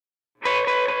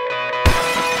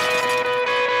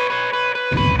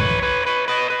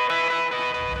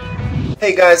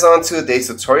Hey guys, on to today's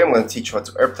tutorial. I'm going to teach you how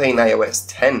to AirPlay in iOS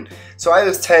 10. So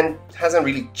iOS 10 hasn't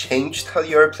really changed how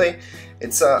you AirPlay.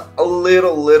 It's a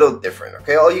little different,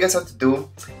 okay? All you guys have to do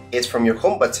is from your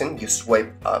home button, you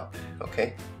swipe up,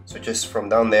 okay? So just from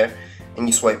down there, and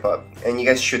you swipe up, and you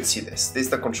guys should see this. This is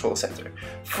the control center.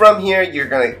 From here,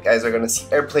 guys are gonna see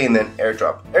AirPlay and then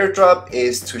AirDrop. AirDrop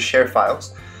is to share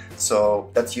files, so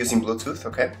that's using Bluetooth,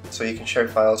 okay? So you can share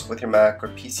files with your Mac or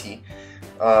PC.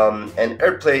 And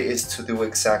AirPlay is to do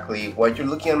exactly what you're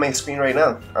looking at my screen right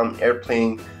now. I'm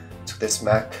AirPlaying to this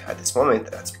Mac at this moment.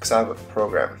 That's because I have a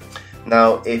program.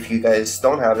 Now, if you guys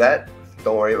don't have that,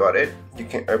 don't worry about it. You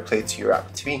can AirPlay to your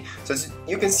Apple TV. So as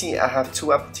you can see, I have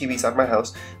two Apple TVs at my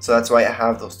house, so that's why I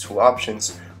have those two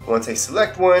options. Once I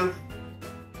select one,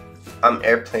 I'm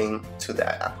AirPlaying to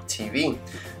that Apple TV.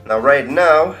 Now, right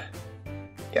now,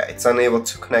 yeah, it's unable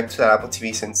to connect to that Apple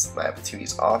TV since my Apple TV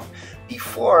is off.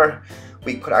 Before,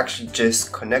 we could actually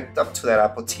just connect up to that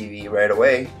Apple TV right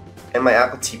away and my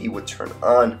Apple TV would turn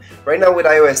on. Right now with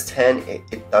iOS 10,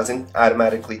 it doesn't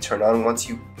automatically turn on once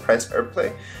you press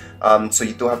AirPlay. So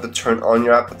you do have to turn on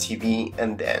your Apple TV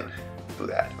and then do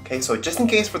that. Okay, so just in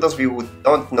case for those of you who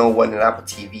don't know what an Apple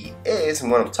TV is and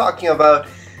what I'm talking about,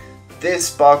 this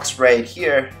box right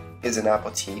here is an Apple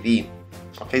TV.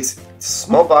 Okay, it's a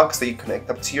small box that you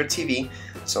connect up to your TV,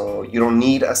 so you don't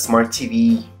need a smart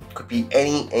TV. Could be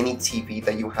any TV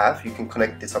that you have, you can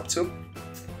connect this up to.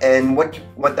 And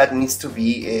what that needs to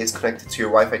be is connected to your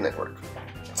Wi-Fi network.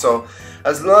 So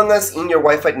as long as in your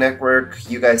Wi-Fi network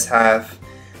you guys have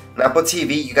an Apple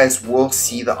TV, you guys will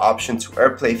see the option to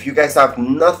AirPlay. If you guys have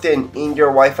nothing in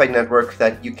your Wi-Fi network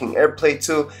that you can AirPlay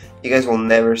to, you guys will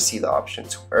never see the option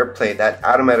to AirPlay. That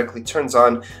automatically turns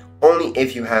on only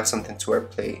if you have something to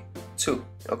AirPlay to.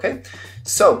 Okay,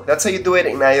 so that's how you do it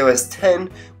in iOS 10,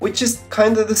 which is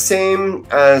kind of the same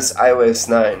as iOS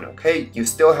 9. Okay, you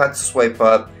still have to swipe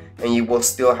up and you will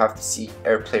still have to see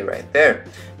AirPlay right there.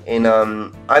 In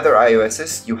either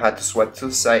iOSs, you had to swipe to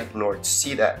the side in order to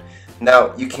see that.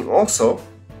 Now you can also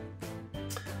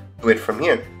do it from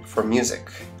here for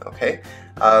music. Okay,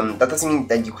 that doesn't mean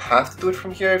that you have to do it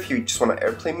from here if you just want to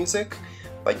AirPlay music,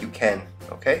 but you can.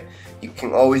 Okay, you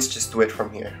can always just do it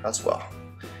from here as well.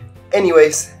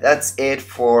 Anyways, that's it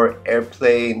for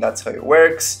AirPlay, and that's how it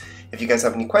works. If you guys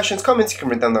have any questions, comments, you can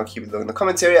write them down below in the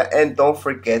comments area, and don't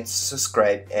forget to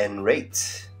subscribe and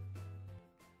rate.